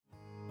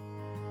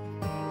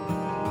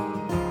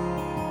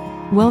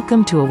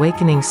Welcome to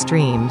Awakening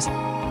Streams,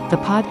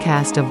 the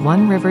podcast of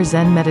One River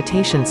Zen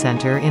Meditation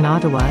Center in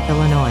Ottawa,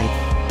 Illinois.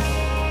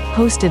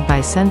 Hosted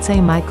by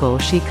Sensei Michael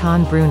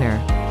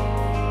Brunner.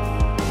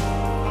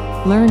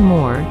 Learn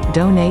more,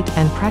 donate,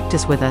 and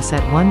practice with us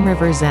at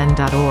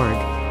oneriverzen.org.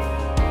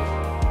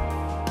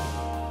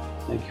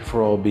 Thank you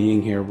for all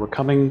being here. We're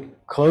coming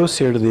close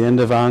here to the end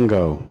of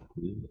Ango.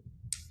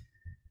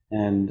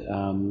 And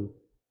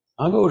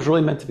Ango is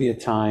really meant to be a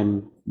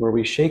time where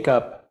we shake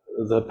up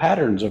the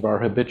patterns of our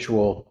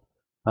habitual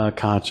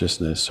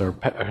consciousness, or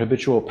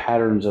habitual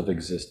patterns of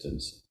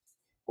existence.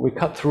 We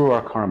cut through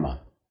our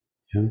karma.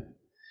 Yeah?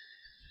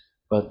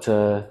 But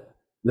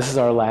this is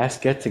our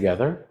last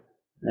get-together,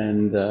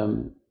 and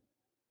the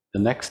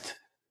next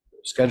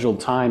scheduled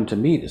time to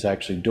meet is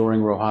actually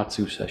during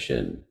Rohatsu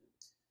Session.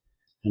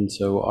 And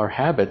so our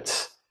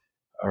habits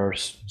are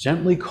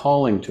gently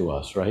calling to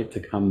us, right, to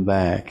come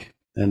back.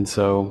 And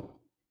so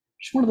I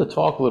just wanted to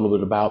talk a little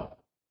bit about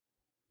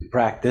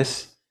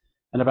practice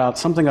and about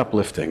something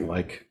uplifting,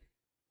 like,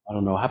 I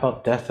don't know, how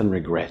about death and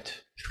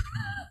regret?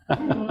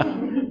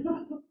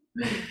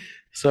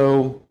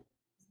 So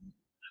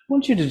I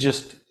want you to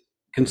just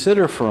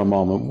consider for a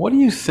moment, what do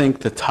you think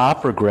the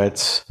top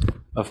regrets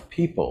of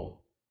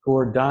people who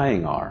are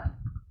dying are?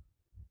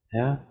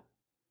 Yeah?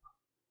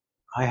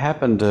 I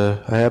happen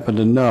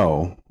to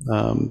know,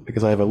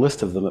 because I have a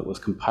list of them that was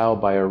compiled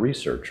by a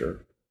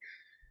researcher.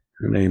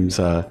 Her name's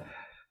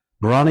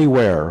Bronnie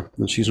Ware,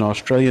 and she's an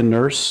Australian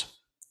nurse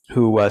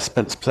who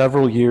spent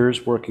several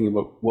years working in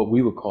what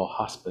we would call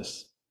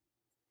hospice,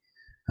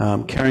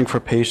 caring for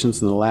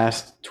patients in the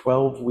last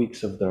 12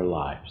 weeks of their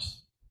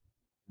lives.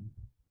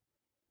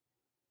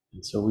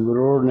 And so we would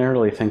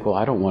ordinarily think, well,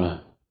 I don't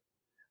want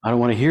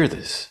to hear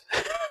this.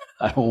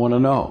 I don't want to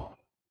know.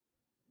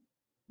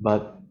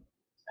 But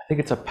I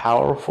think it's a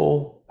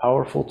powerful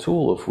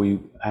tool if we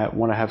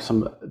want to have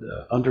some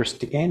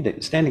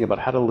understanding about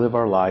how to live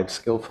our lives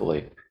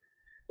skillfully,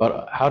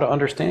 but how to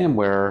understand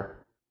where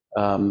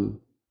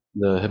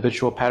the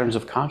habitual patterns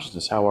of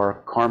consciousness, how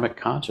our karmic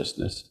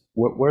consciousness,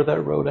 where that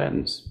road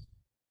ends.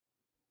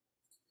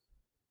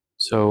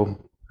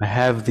 So I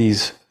have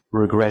these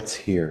regrets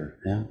here.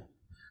 Yeah?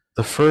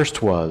 The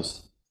first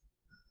was,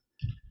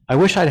 I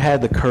wish I'd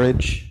had the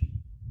courage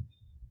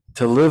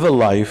to live a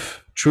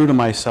life true to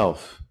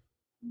myself,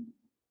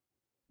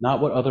 not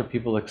what other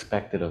people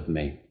expected of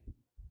me.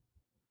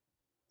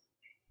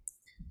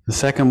 The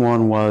second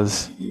one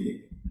was,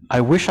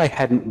 I wish I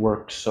hadn't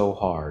worked so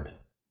hard.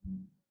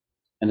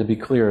 And to be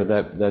clear,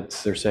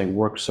 that's they're saying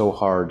work so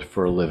hard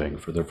for a living,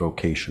 for their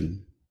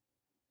vocation.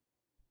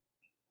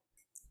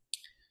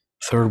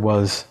 Third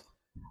was,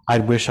 I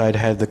wish I'd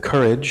had the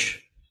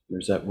courage,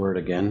 there's that word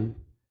again,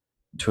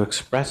 to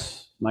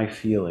express my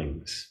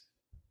feelings.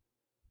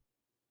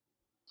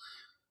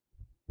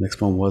 Next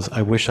one was,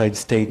 I wish I'd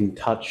stayed in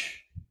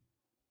touch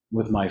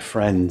with my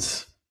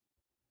friends.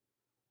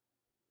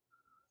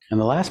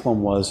 And the last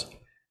one was,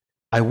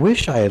 I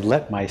wish I had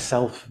let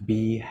myself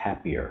be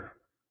happier.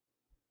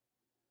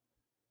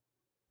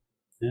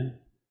 Yeah.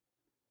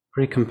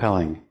 Pretty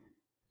compelling.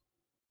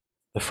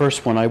 The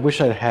first one, I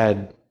wish I'd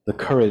had the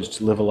courage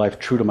to live a life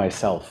true to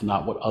myself,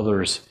 not what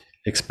others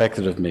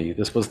expected of me.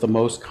 This was the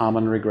most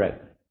common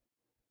regret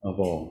of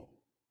all.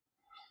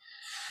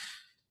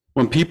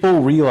 When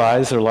people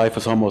realize their life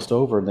is almost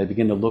over and they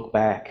begin to look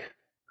back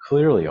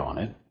clearly on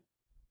it,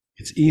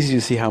 it's easy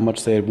to see how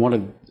much they had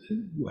wanted,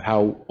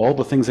 how all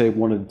the things they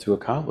wanted to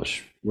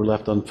accomplish were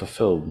left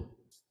unfulfilled.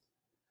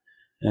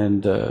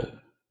 And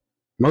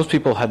most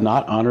people had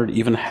not honored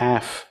even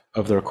half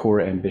of their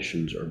core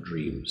ambitions or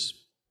dreams,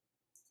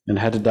 and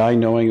had to die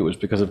knowing it was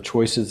because of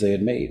choices they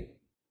had made,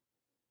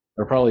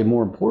 or probably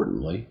more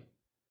importantly,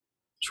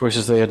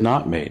 choices they had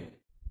not made.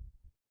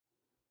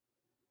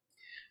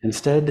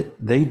 Instead,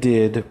 they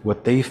did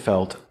what they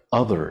felt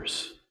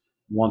others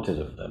wanted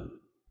of them.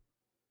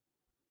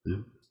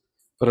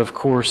 But of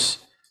course,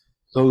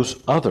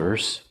 those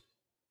others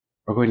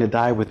are going to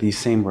die with these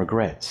same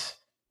regrets.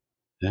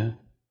 Yeah?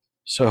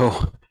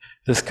 So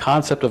this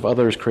concept of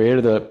others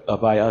created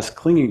by us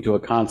clinging to a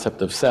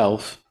concept of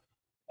self,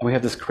 and we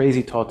have this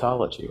crazy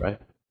tautology, right?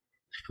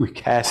 We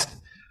cast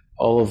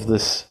all of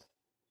this,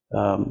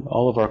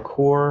 all of our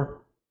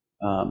core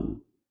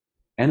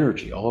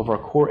energy, all of our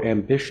core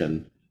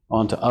ambition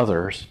onto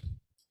others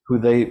who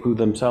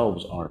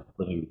themselves aren't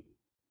living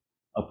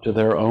up to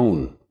their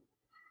own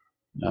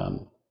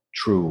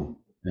true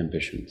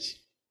ambitions.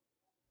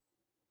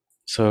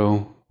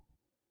 So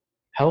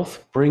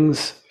health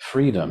brings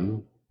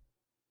freedom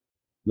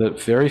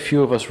that very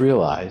few of us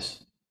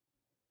realize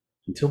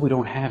until we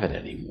don't have it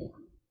anymore.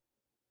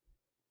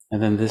 And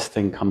then this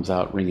thing comes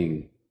out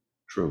ringing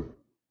true.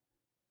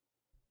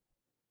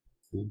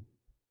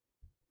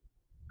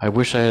 I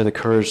wish I had the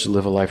courage to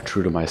live a life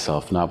true to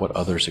myself, not what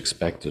others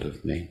expected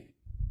of me.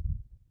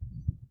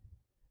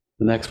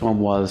 The next one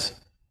was,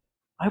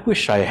 I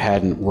wish I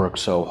hadn't worked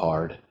so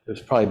hard. It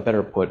was probably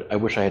better put, I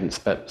wish I hadn't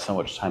spent so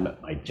much time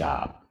at my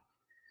job.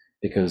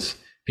 Because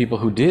people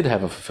who did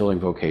have a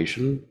fulfilling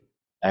vocation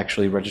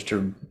actually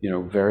registered,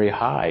 very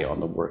high on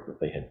the work that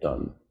they had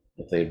done,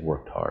 if they had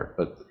worked hard.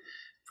 But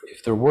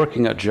if they're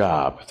working a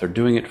job, if they're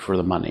doing it for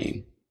the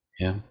money,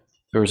 yeah,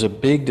 there's a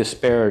big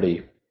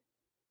disparity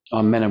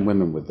on men and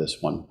women with this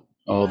one.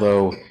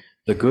 Although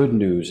the good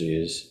news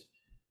is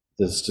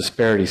this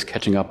disparity is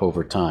catching up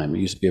over time. It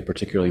used to be a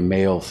particularly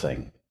male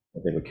thing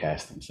that they would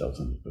cast themselves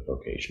into the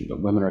vocation,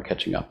 but women are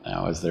catching up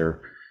now as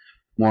they're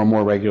more and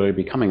more regularly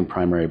becoming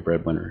primary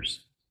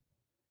breadwinners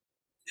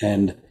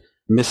and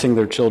missing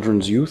their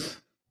children's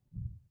youth,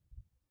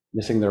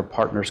 missing their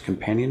partner's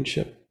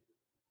companionship,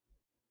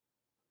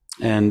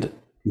 and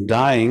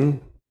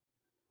dying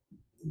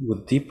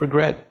with deep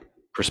regret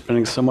for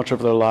spending so much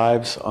of their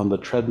lives on the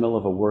treadmill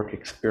of a work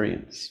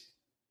experience.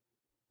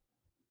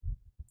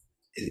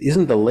 It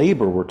isn't the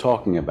labor we're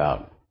talking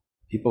about.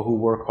 People who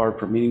work hard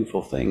for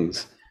meaningful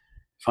things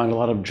find a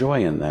lot of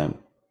joy in them.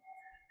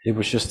 It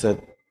was just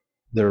that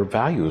their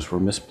values were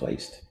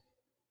misplaced.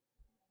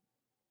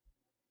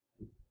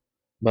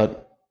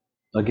 But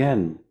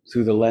again,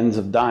 through the lens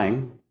of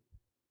dying,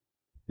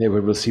 they were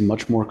able to see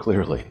much more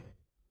clearly.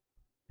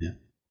 Yeah.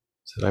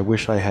 Said, I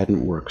wish I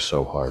hadn't worked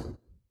so hard.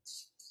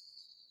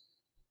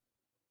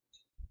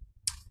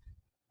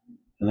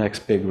 The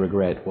next big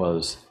regret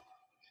was,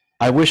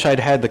 I wish I'd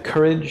had the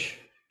courage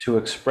to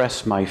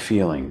express my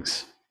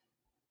feelings.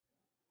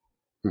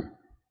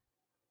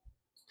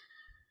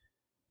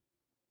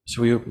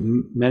 So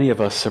many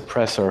of us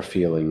suppress our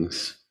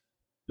feelings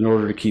in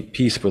order to keep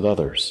peace with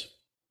others,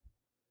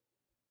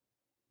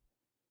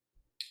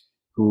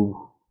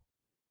 who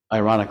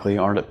ironically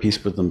aren't at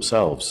peace with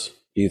themselves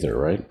either,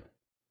 right?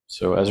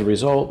 So as a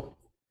result,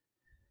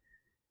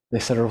 they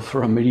settle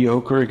for a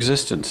mediocre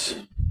existence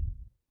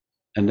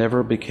and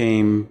never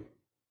became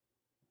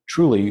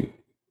truly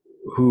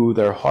who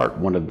their heart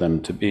wanted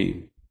them to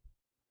be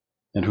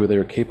and who they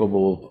were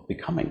capable of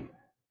becoming.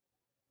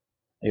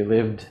 They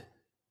lived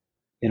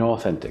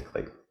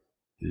inauthentically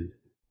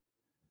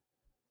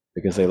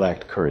because they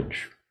lacked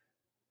courage.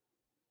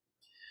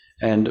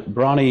 And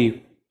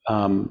Bronnie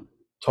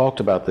talked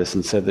about this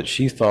and said that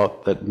she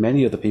thought that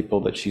many of the people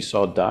that she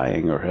saw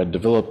dying or had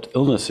developed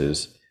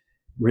illnesses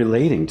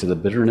relating to the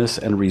bitterness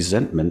and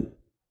resentment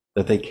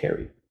that they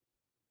carried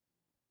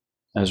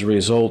as a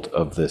result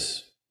of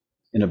this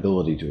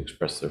inability to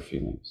express their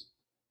feelings.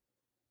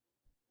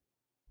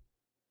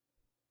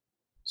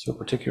 So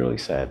particularly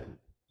sad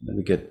that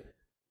we get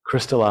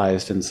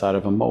crystallized inside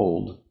of a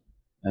mold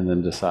and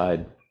then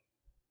decide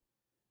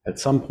at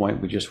some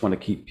point we just want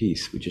to keep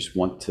peace. We just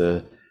want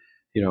to,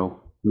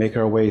 make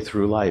our way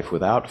through life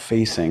without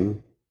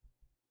facing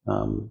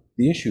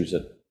the issues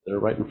that are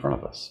right in front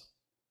of us.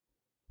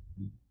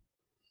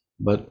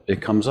 But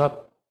it comes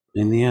up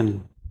in the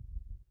end.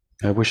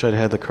 I wish I'd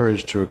had the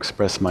courage to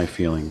express my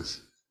feelings.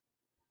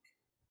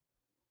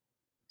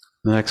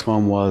 The next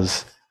one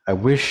was, I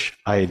wish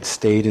I had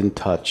stayed in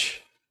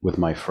touch with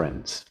my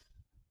friends.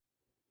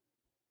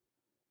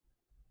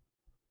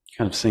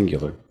 Kind of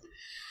singular.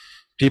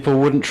 People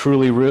wouldn't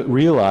truly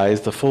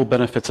realize the full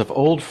benefits of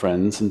old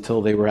friends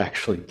until they were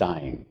actually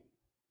dying.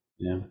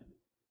 Yeah.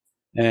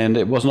 And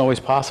it wasn't always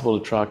possible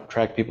to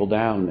track people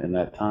down in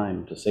that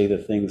time to say the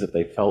things that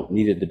they felt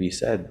needed to be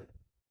said,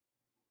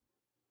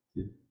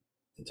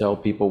 to tell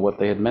people what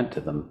they had meant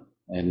to them.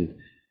 And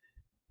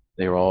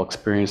they were all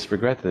experienced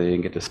regret that they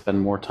didn't get to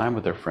spend more time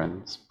with their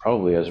friends,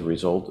 probably as a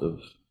result of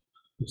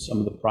some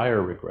of the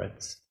prior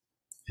regrets.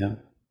 Yeah.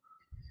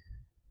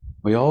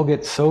 We all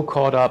get so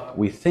caught up,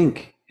 we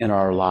think, in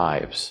our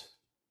lives,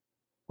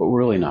 but we're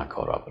really not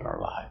caught up in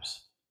our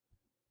lives.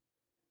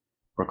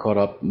 We're caught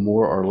up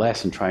more or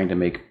less in trying to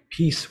make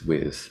peace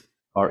with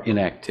our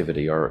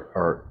inactivity,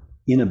 our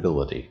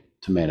inability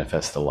to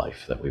manifest the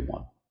life that we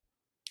want.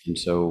 And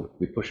so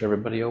we push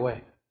everybody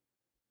away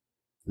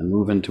and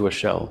move into a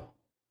shell.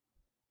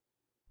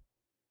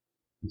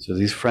 And so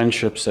these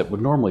friendships that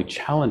would normally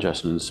challenge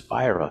us and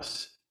inspire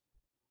us,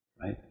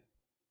 right,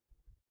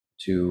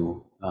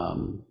 to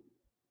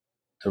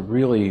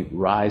really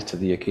rise to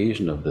the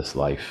occasion of this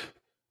life,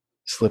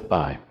 slip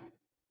by.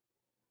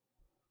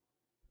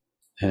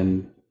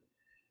 And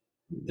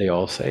they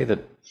all say that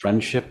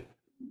friendship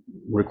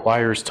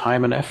requires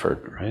time and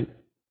effort, right?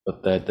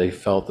 But that they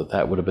felt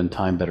that would have been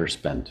time better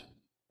spent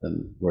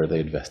than where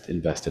they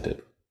invested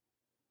it.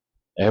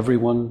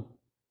 Everyone,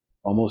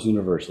 almost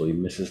universally,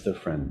 misses their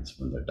friends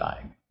when they're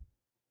dying.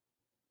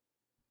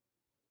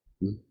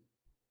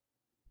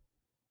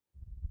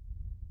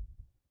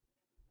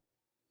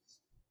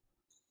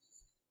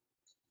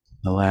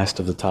 The last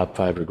of the top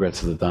 5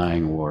 regrets of the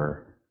dying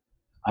were,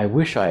 I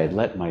wish I had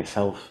let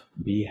myself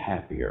be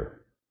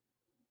happier.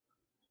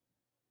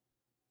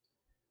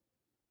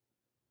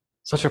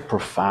 Such a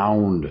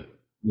profound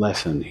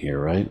lesson here,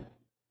 right?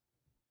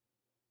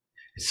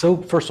 So,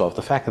 first off,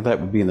 the fact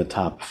that would be in the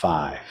top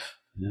 5.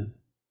 Yeah?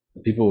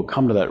 People will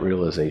come to that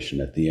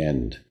realization at the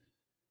end.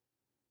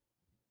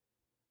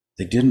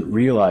 They didn't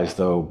realize,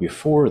 though,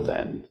 before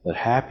then, that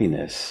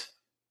happiness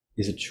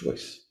is a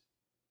choice.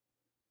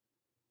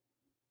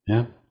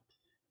 Yeah?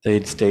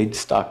 They'd stayed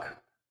stuck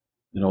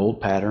in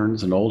old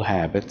patterns and old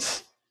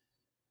habits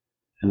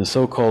And the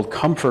so-called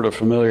comfort of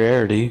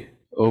familiarity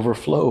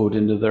overflowed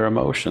into their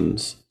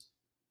emotions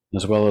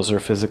as well as their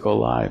physical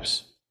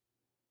lives.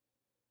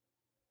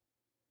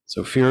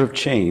 So fear of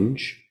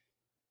change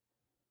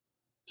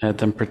had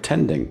them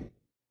pretending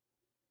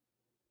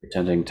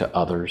to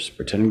others,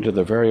 pretending to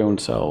their very own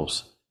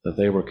selves that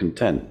they were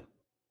content.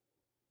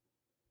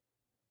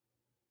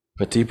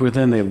 But deep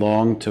within, they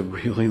longed to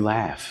really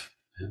laugh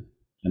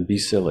and be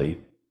silly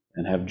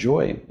and have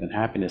joy and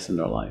happiness in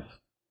their life.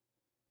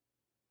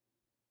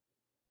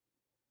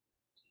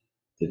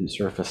 Didn't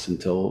surface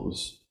until it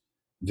was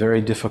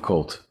very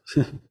difficult,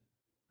 right?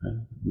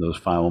 Those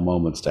final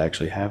moments to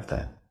actually have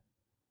that.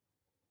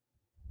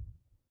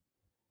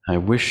 I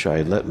wish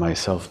I'd let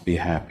myself be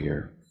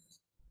happier.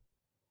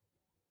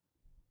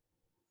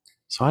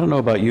 So I don't know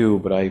about you,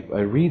 but I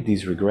read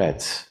these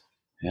regrets,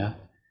 yeah,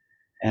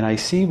 and I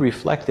see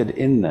reflected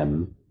in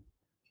them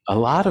a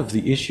lot of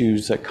the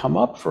issues that come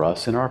up for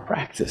us in our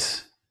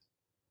practice.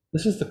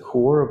 This is the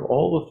core of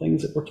all the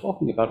things that we're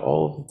talking about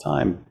all of the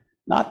time,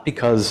 not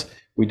because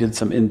we did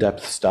some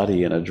in-depth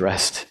study and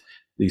addressed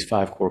these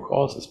 5 core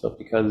causes, but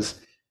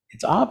because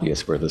it's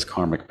obvious where this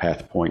karmic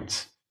path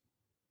points.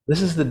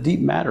 This is the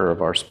deep matter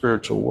of our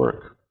spiritual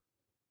work.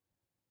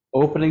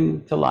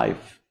 Opening to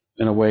life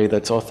in a way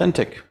that's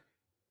authentic.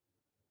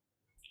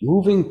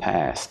 Moving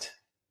past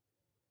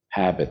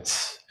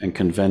habits and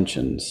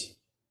conventions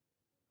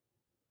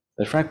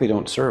that frankly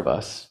don't serve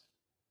us.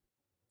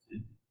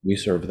 We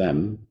serve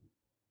them.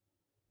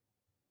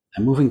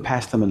 And moving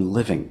past them and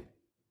living.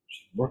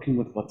 Working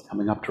with what's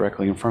coming up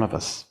directly in front of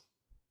us.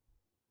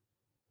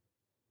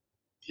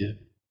 Yeah.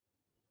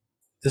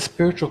 The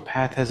spiritual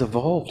path has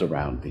evolved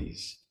around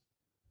these.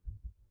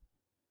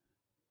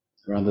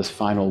 Around this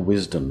final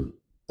wisdom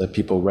that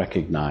people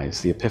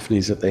recognize, the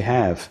epiphanies that they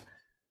have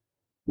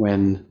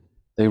when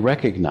they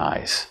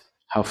recognize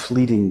how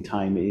fleeting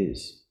time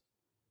is.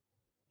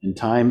 And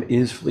time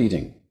is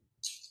fleeting.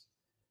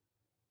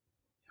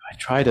 We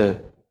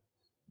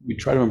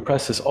try to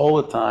impress this all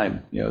the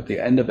time, at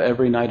the end of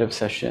every night of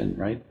session,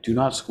 right? Do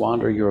not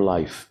squander your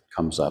life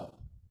comes up.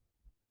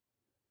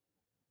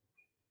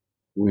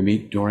 We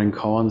meet during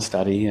koan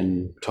study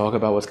and talk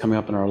about what's coming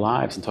up in our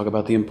lives and talk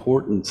about the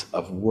importance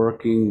of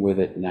working with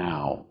it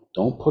now.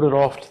 Don't put it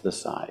off to the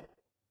side.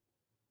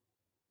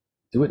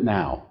 Do it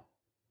now.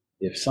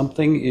 If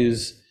something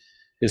is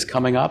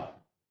coming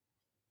up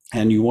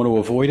and you want to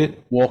avoid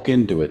it, walk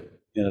into it.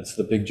 That's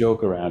the big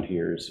joke around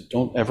here is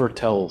don't ever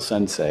tell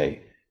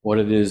Sensei what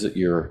it is that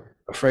you're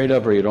afraid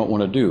of or you don't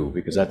want to do,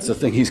 because that's the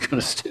thing he's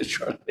going to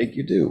try to make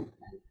you do.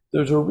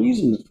 There's a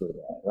reason for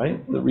that,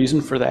 right? The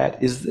reason for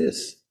that is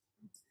this.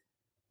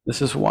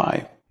 This is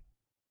why.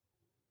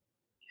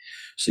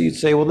 So you'd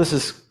say, well, this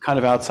is kind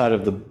of outside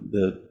of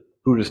the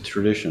Buddhist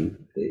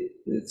tradition.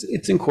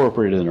 It's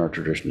incorporated in our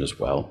tradition as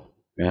well.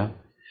 Yeah,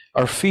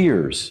 our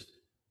fears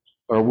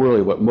are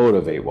really what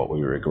motivate what we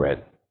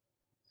regret.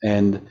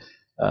 And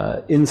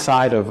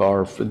inside of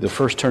the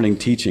first turning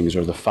teachings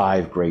are the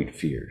 5 great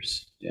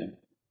fears. Yeah.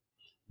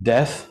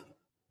 Death,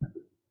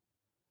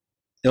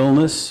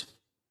 illness,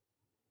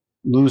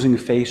 losing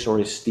face or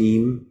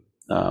esteem.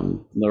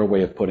 Another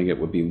way of putting it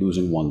would be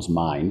losing one's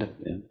mind.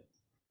 Yeah.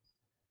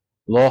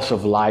 Loss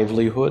of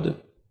livelihood.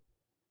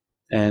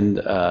 And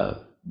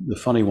the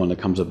funny one that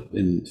comes up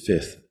in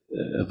 5th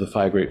of the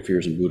 5 great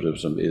fears in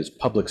Buddhism is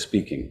public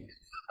speaking.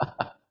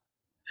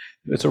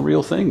 It's a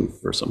real thing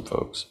for some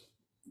folks.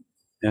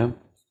 Yeah.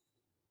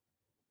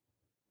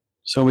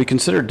 So when we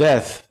consider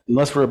death,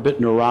 unless we're a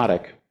bit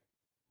neurotic,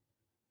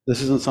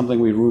 this isn't something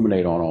we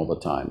ruminate on all the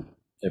time,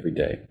 every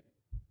day.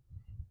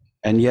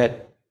 And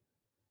yet,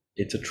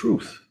 it's a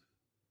truth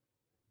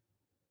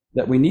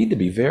that we need to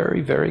be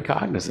very, very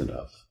cognizant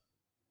of.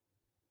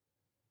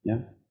 Yeah.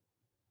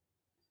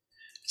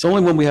 It's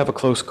only when we have a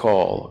close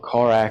call, a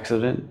car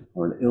accident,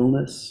 or an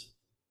illness,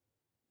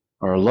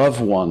 or a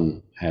loved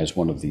one has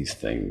one of these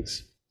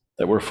things,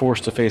 that we're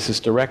forced to face this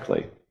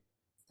directly.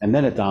 And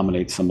then it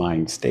dominates the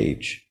mind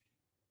stage,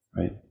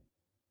 right?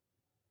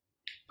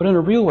 But in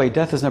a real way,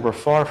 death is never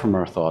far from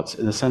our thoughts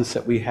in the sense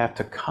that we have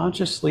to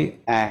consciously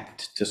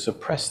act to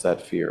suppress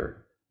that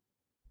fear.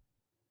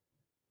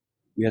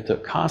 We have to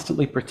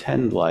constantly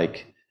pretend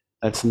like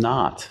that's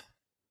not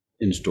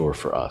in store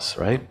for us,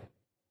 right?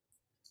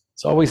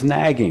 It's always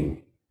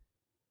nagging,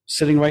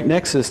 sitting right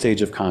next to the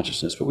stage of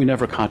consciousness, but we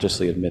never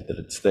consciously admit that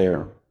it's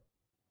there.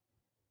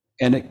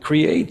 And it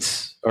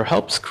creates or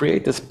helps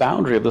create this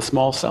boundary of the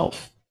small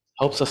self,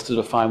 helps us to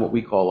define what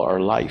we call our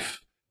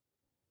life.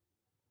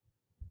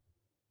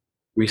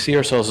 We see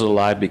ourselves as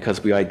alive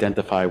because we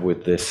identify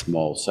with this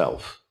small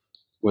self,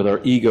 with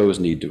our egos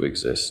need to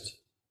exist,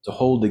 to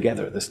hold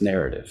together this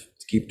narrative,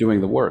 to keep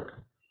doing the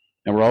work.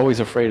 And we're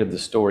always afraid of the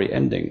story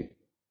ending.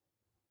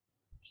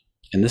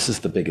 And this is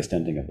the biggest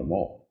ending of them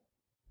all.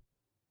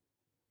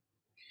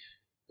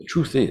 The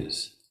truth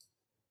is,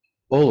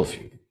 all of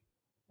you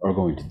are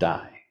going to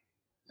die.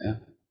 Yeah?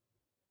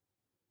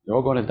 You're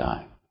all going to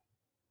die.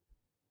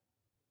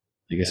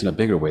 I guess in a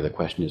bigger way, the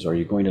question is, are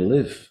you going to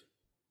live?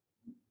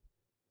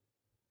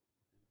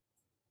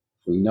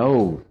 We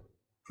know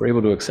we're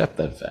able to accept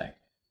that fact,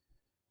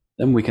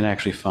 then we can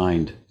actually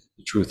find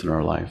the truth in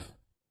our life.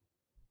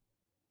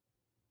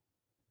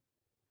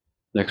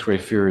 Next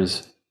great fear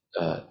is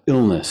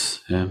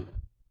illness. Yeah?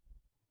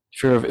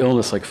 Fear of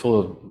illness, like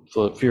full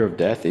of fear of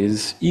death,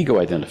 is ego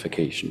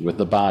identification with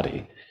the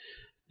body,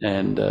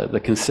 and the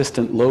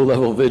consistent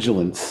low-level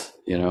vigilance,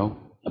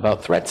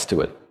 about threats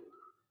to it.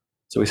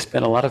 So we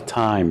spend a lot of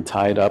time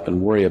tied up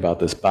and worry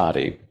about this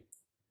body,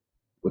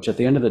 which at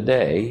the end of the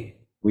day,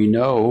 we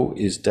know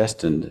is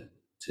destined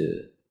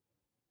to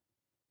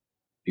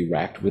be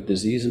racked with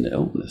disease and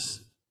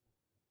illness.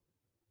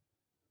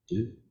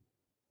 Yeah. And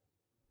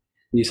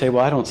you say,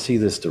 well, I don't see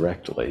this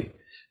directly.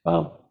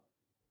 Well,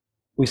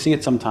 we see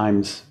it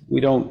sometimes.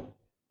 We don't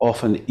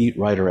often eat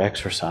right or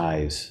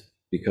exercise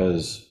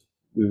because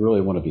we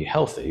really want to be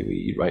healthy. We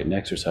eat right and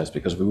exercise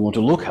because we want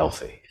to look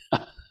healthy.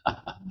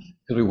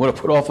 Because we want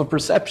to put off a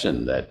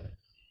perception that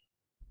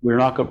we're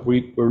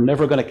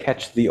never going to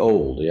catch the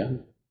old, yeah?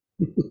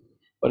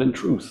 But in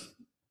truth,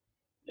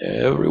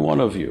 every one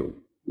of you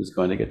is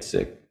going to get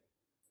sick.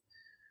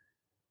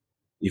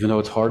 Even though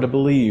it's hard to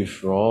believe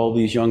for all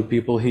these young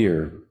people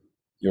here,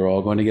 you're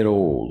all going to get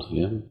old,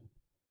 yeah?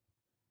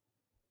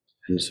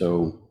 And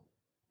so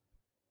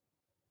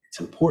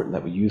it's important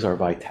that we use our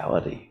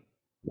vitality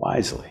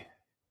wisely.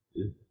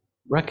 Yeah?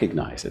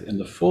 Recognize it in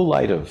the full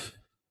light of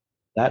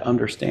that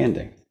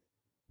understanding.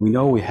 We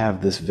know we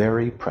have this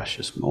very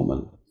precious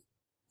moment,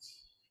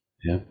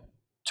 yeah,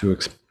 to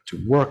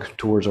work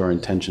towards our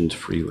intentions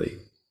freely.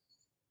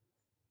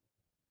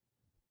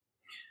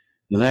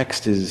 The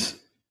next is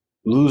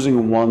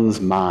losing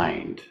one's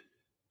mind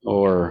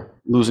or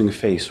losing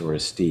face or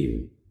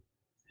esteem.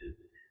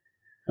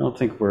 I don't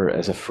think we're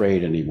as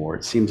afraid anymore.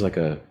 It seems like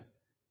a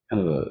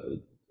kind of a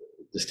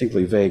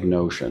distinctly vague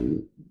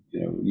notion,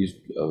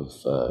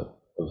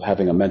 of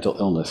having a mental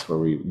illness where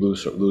we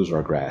lose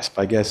our grasp.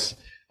 I guess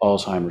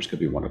Alzheimer's could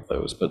be one of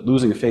those, but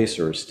losing face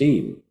or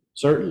esteem,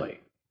 certainly,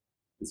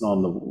 is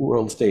on the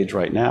world stage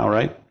right now,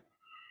 right?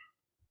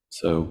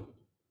 So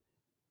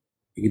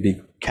we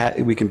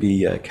can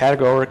be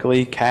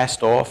categorically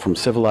cast off from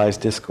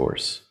civilized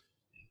discourse.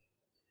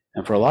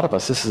 And for a lot of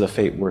us, this is a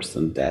fate worse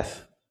than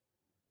death,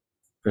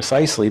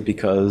 precisely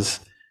because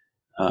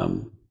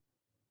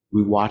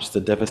we watch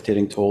the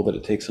devastating toll that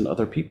it takes on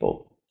other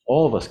people.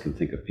 All of us can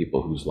think of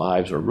people whose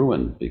lives are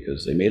ruined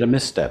because they made a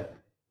misstep,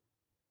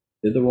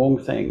 did the wrong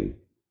thing.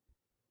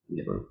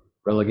 They were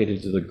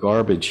relegated to the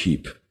garbage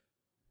heap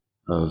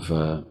of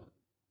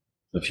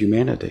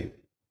humanity.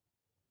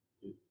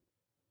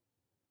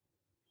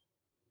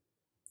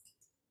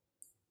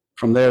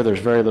 From there's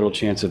very little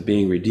chance of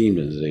being redeemed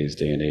in today's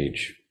day and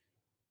age.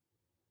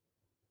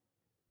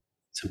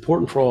 It's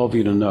important for all of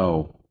you to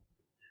know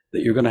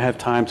that you're going to have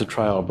times of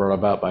trial brought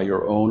about by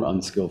your own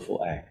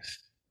unskillful acts.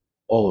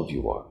 All of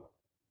you are.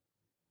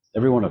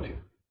 Every one of you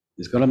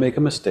is going to make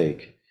a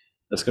mistake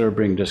that's going to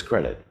bring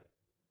discredit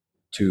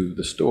to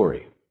the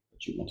story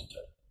that you want to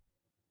tell.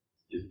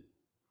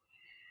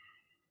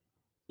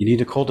 You need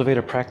to cultivate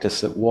a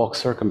practice that walks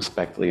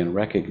circumspectly and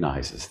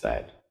recognizes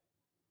that.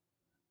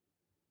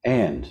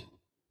 And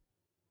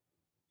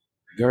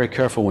be very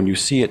careful when you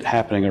see it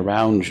happening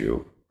around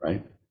you,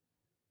 right?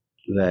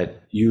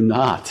 That you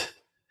not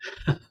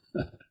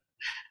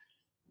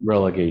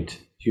relegate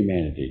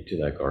humanity to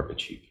that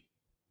garbage heap.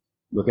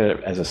 Look at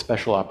it as a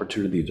special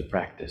opportunity to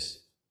practice.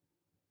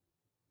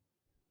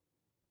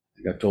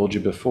 Like I've told you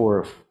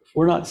before, if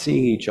we're not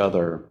seeing each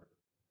other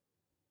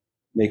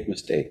make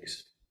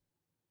mistakes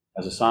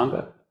as a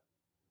Sangha,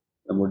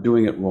 then we're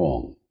doing it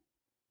wrong.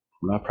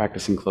 We're not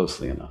practicing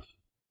closely enough.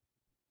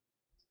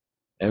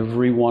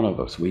 Every one of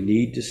us, we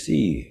need to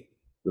see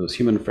those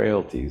human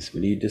frailties.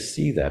 We need to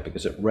see that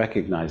because it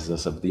recognizes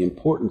us of the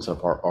importance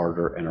of our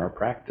ardor and our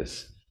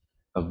practice,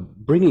 of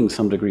bringing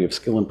some degree of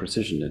skill and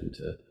precision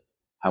into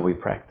how we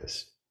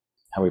practice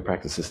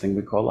this thing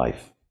we call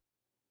life,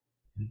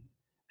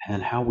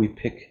 and how we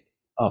pick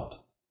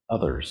up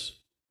others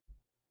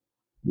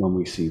when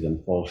we see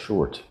them fall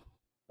short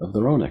of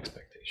their own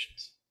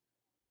expectations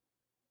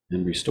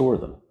and restore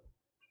them.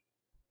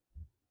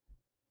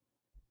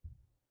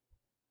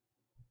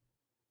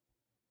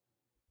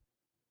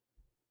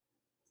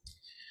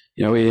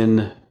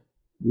 In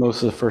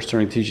most of the first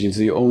turning teachings,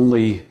 the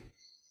only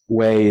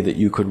way that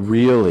you could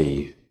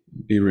really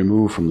be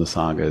removed from the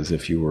Sangha is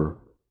if you were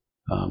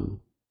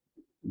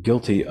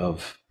guilty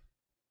of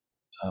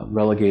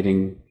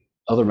relegating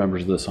other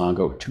members of the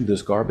Sangha to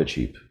this garbage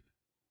heap.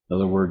 In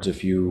other words,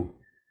 if you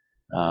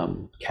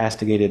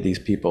castigated these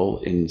people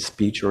in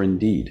speech or in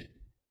deed.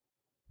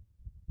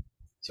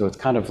 So it's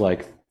kind of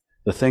like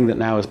the thing that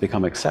now has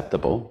become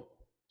acceptable,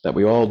 that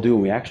we all do,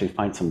 and we actually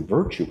find some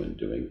virtue in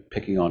doing,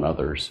 picking on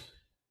others,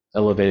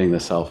 elevating the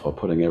self while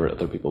putting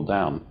other people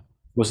down,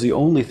 was the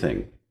only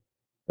thing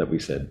that we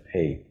said,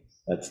 hey,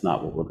 that's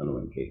not what we're going to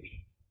engage in.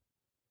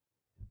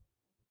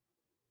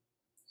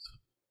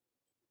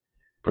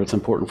 But it's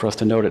important for us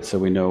to note it so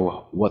we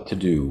know what to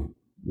do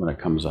when it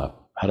comes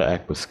up, how to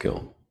act with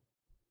skill.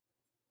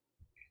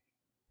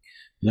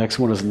 The next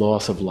one is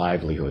loss of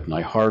livelihood, and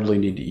I hardly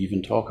need to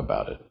even talk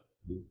about it.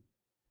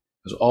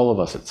 Because all of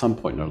us at some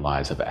point in our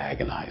lives have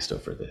agonized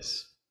over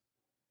this.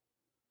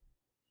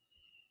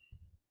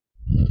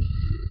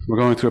 We're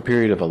going through a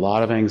period of a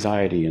lot of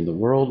anxiety in the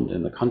world,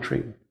 in the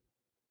country.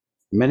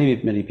 Many,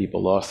 many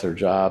people lost their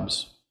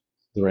jobs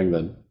during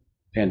the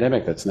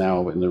pandemic that's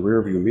now in the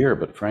rearview mirror,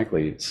 but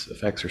frankly, its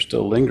effects are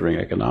still lingering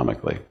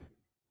economically.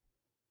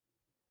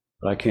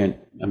 But I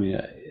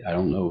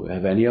don't know,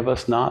 have any of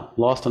us not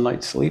lost a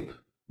night's sleep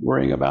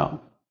worrying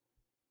about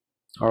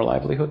our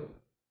livelihood?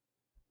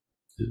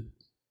 Yeah.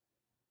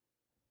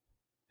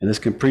 And this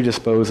can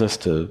predispose us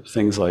to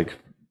things like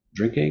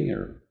drinking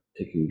or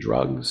taking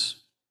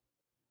drugs,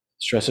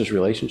 stresses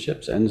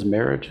relationships, ends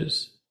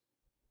marriages,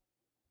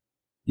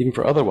 even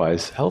for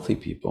otherwise healthy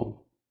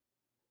people.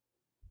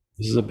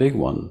 This is a big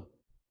one,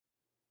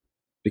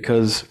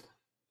 because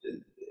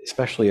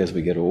especially as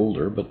we get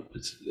older, but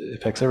it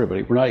affects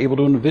everybody, we're not able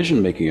to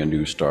envision making a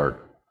new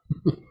start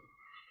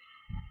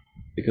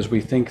because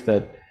we think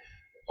that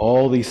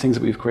all these things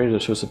that we've created are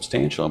so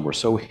substantial and we're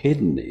so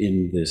hidden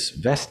in this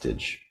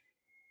vestige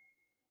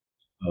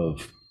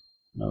of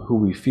who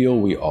we feel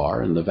we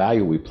are and the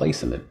value we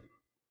place in it,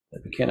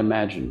 that we can't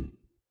imagine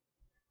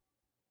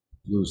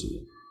losing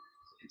it.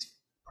 It's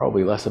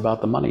probably less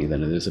about the money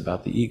than it is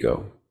about the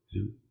ego.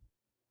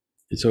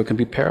 And so it can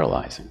be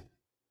paralyzing.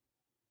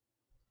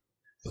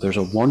 But there's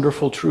a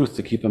wonderful truth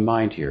to keep in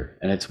mind here,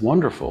 and it's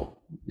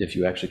wonderful if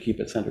you actually keep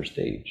it center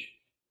stage.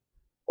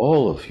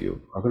 All of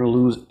you are going to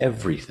lose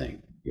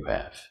everything you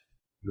have.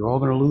 You're all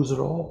going to lose it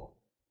all.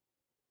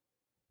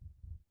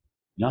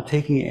 You're not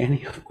taking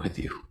any of it with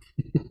you.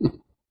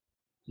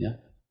 Yeah?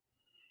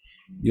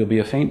 You'll be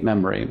a faint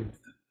memory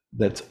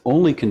that's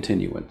only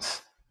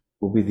continuance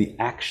will be the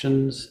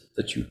actions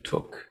that you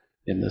took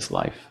in this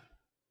life.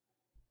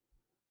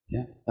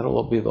 Yeah,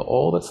 that'll be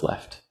all that's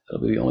left.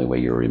 That'll be the only way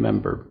you're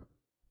remembered.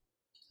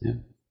 Yeah.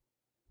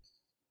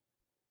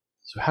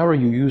 So how are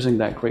you using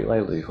that great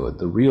livelihood,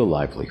 the real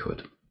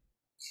livelihood?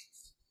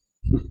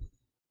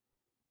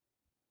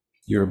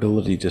 Your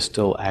ability to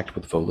still act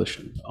with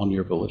volition, on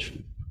your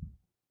volition.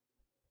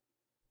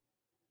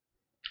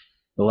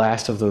 The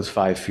last of those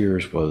 5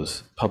 fears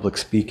was public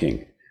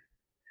speaking.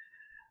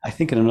 I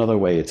think in another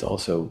way it's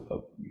also a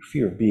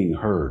fear of being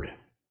heard.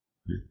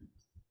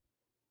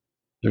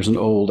 There's an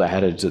old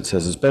adage that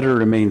says it's better to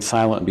remain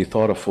silent and be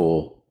thought a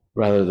fool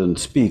rather than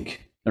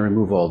speak and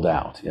remove all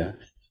doubt. Yeah.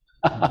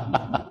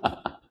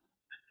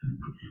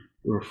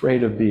 We're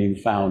afraid of being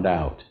found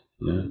out.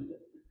 Yeah?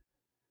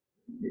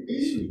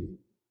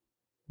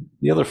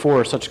 The other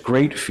 4 are such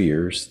great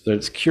fears that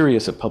it's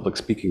curious that public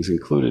speaking is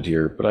included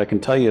here, but I can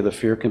tell you the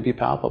fear can be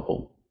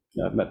palpable.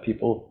 I've met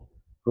people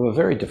who have a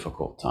very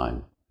difficult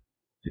time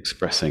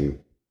expressing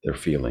their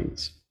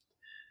feelings.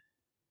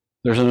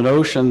 There's a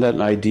notion that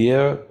an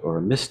idea or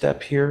a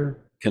misstep here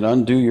can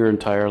undo your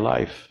entire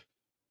life.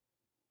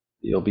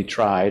 You'll be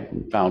tried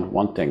and found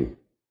wanting.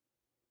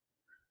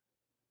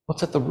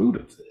 What's at the root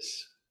of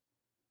this?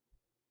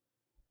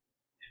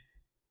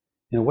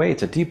 In a way,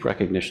 it's a deep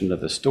recognition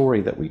that the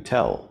story that we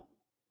tell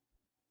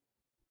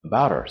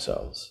about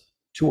ourselves,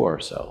 to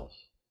ourselves,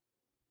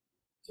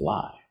 is a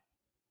lie.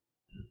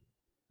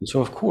 And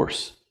so, of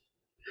course,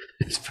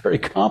 it's a very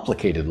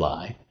complicated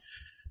lie.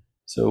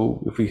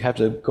 So if we have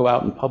to go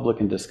out in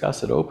public and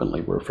discuss it openly,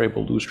 we're afraid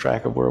we'll lose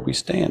track of where we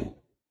stand.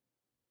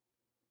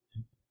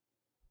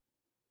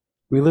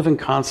 We live in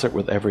concert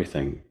with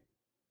everything.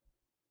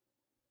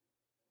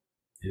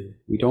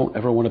 We don't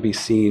ever want to be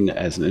seen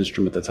as an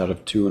instrument that's out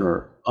of tune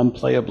or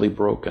unplayably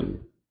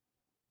broken.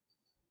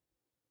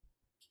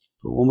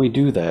 But when we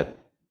do that,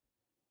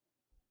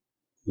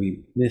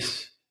 we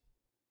miss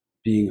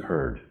being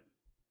heard.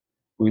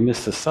 We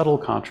miss the subtle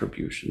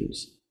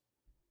contributions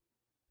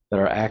that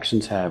our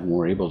actions have when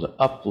we're able to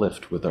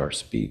uplift with our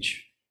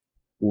speech,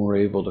 when we're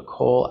able to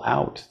call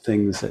out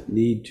things that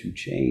need to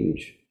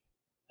change,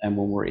 and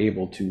when we're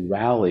able to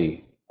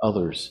rally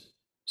others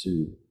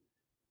to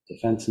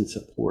defense and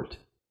support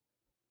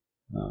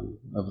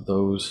of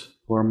those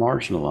who are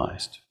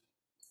marginalized.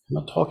 I'm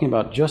not talking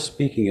about just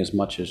speaking as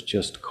much as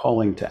just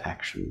calling to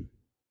action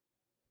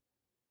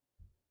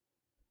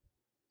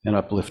and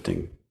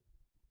uplifting.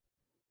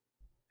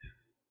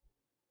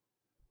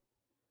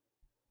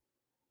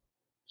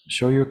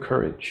 Show your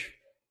courage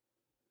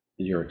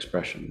in your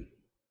expression.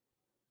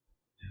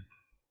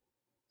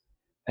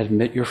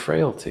 Admit your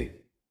frailty.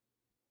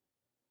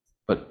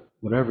 But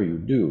whatever you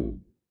do,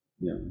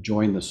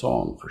 join the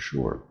song for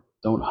sure.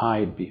 Don't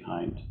hide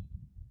behind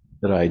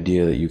that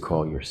idea that you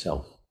call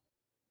yourself.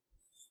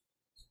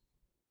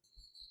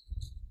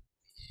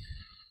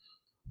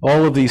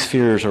 All of these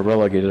fears are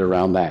relegated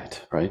around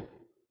that, right?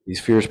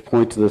 These fears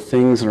point to the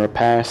things in our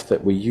past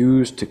that we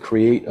use to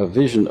create a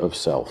vision of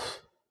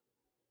self.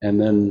 And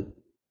then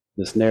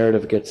this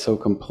narrative gets so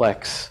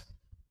complex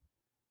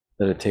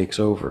that it takes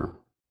over.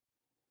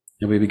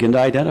 And we begin to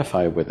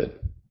identify with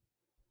it.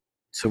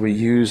 So we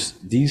use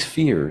these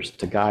fears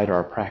to guide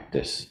our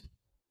practice.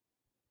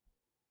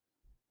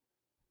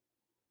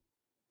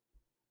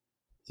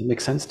 Does it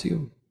make sense to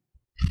you?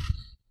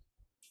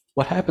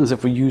 What happens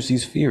if we use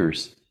these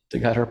fears to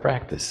guide our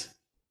practice?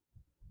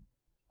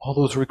 all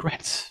those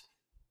regrets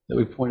that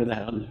we pointed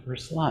out in the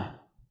first line.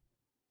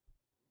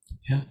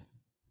 Yeah.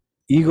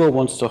 Ego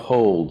wants to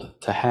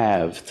hold, to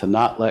have, to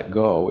not let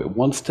go. It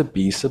wants to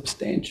be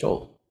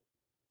substantial.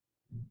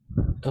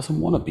 It doesn't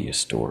want to be a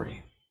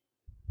story.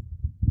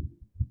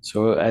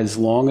 So as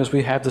long as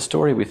we have the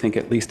story, we think,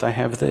 at least I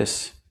have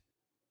this.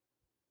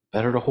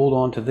 Better to hold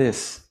on to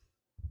this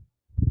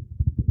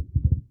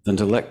than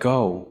to let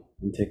go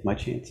and take my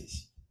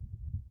chances.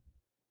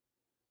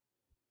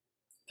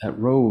 That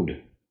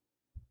road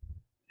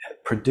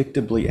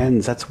predictably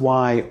ends. That's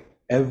why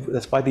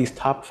these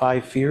top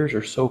 5 fears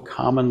are so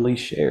commonly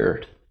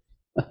shared.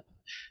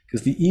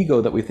 Because the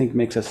ego that we think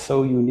makes us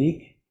so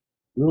unique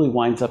really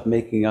winds up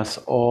making us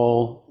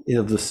all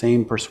of the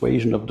same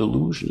persuasion of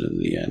delusion in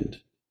the end.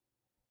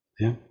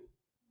 Yeah?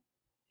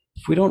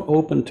 If we don't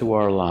open to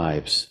our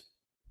lives,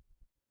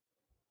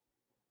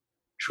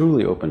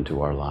 truly open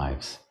to our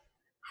lives,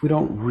 if we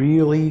don't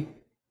really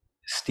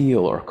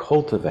steal or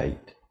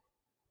cultivate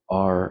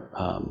our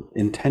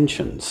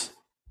intentions,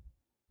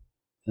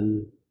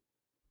 then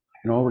I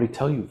can already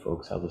tell you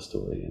folks how the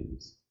story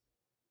ends.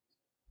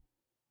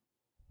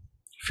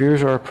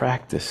 Fears are a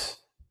practice,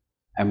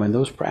 and when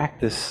those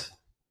practices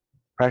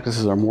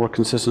are more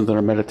consistent than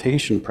our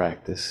meditation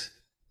practice,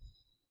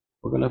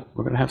 we're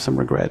gonna have some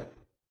regret.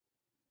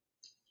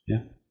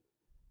 Yeah.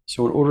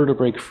 So in order to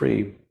break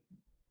free,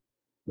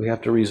 we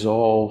have to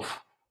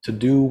resolve to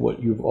do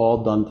what you've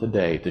all done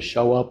today, to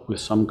show up with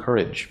some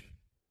courage.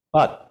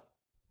 But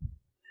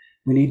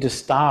we need to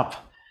stop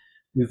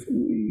with,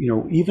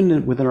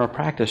 even within our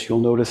practice, you'll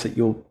notice that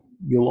you'll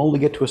only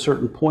get to a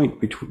certain point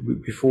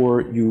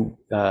before you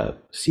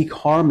seek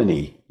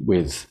harmony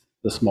with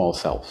the small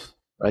self,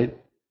 right?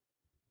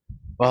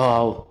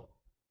 Well,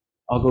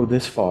 I'll go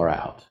this far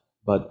out,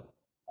 but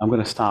I'm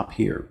going to stop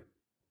here.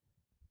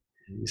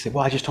 And you say,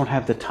 well, I just don't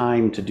have the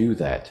time to do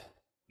that.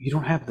 You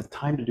don't have the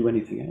time to do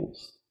anything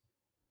else.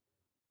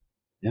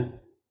 Yeah.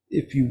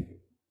 If you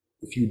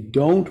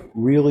don't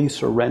really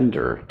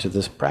surrender to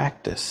this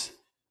practice,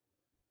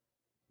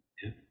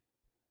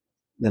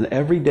 then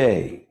every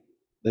day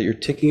that you're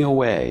ticking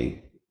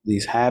away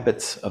these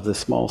habits of the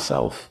small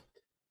self,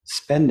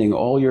 spending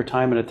all your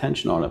time and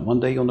attention on it, one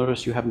day you'll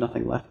notice you have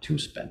nothing left to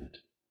spend.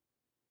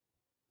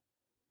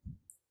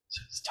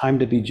 So it's time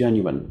to be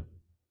genuine,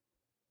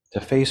 to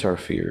face our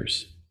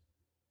fears,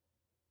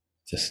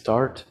 to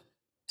start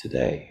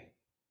today.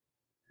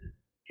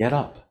 Get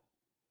up,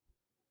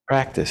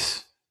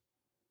 practice,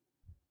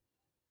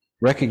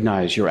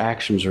 recognize your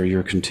actions are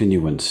your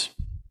continuance,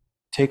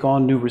 take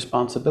on new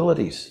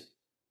responsibilities,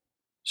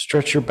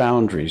 stretch your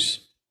boundaries,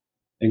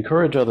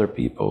 encourage other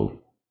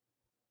people.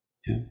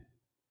 Yeah.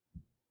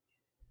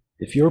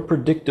 If you're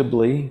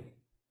predictably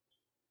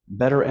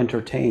better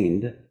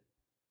entertained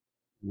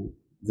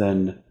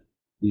than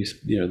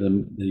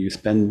you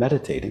spend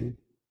meditating,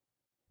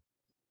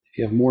 if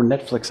you have more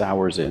Netflix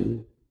hours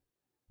in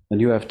than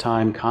you have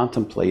time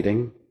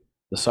contemplating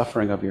the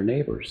suffering of your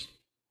neighbors,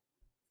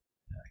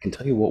 I can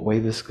tell you what way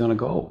this is going to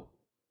go.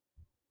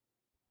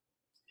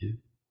 Yeah.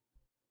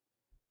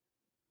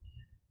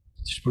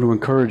 Just want to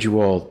encourage you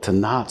all to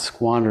not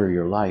squander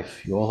your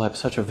life. You all have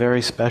such a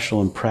very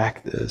special and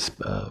practice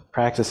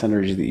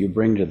energy that you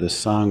bring to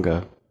this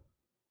Sangha.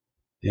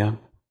 Yeah?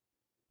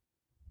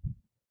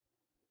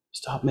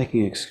 Stop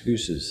making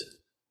excuses.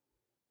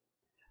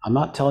 I'm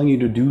not telling you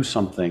to do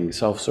something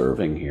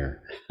self-serving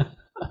here.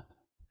 I'm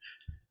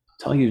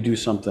telling you to do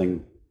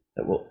something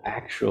that will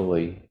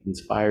actually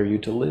inspire you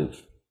to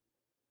live.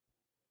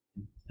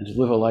 And to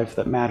live a life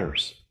that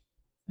matters.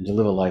 And to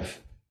live a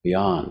life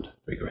beyond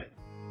regret.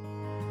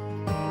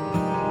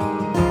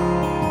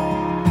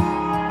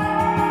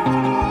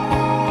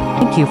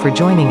 Thank you for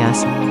joining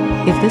us.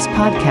 If this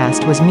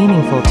podcast was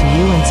meaningful to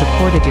you and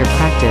supported your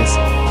practice,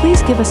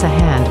 please give us a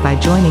hand by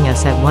joining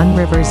us at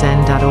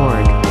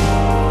oneriverzen.org.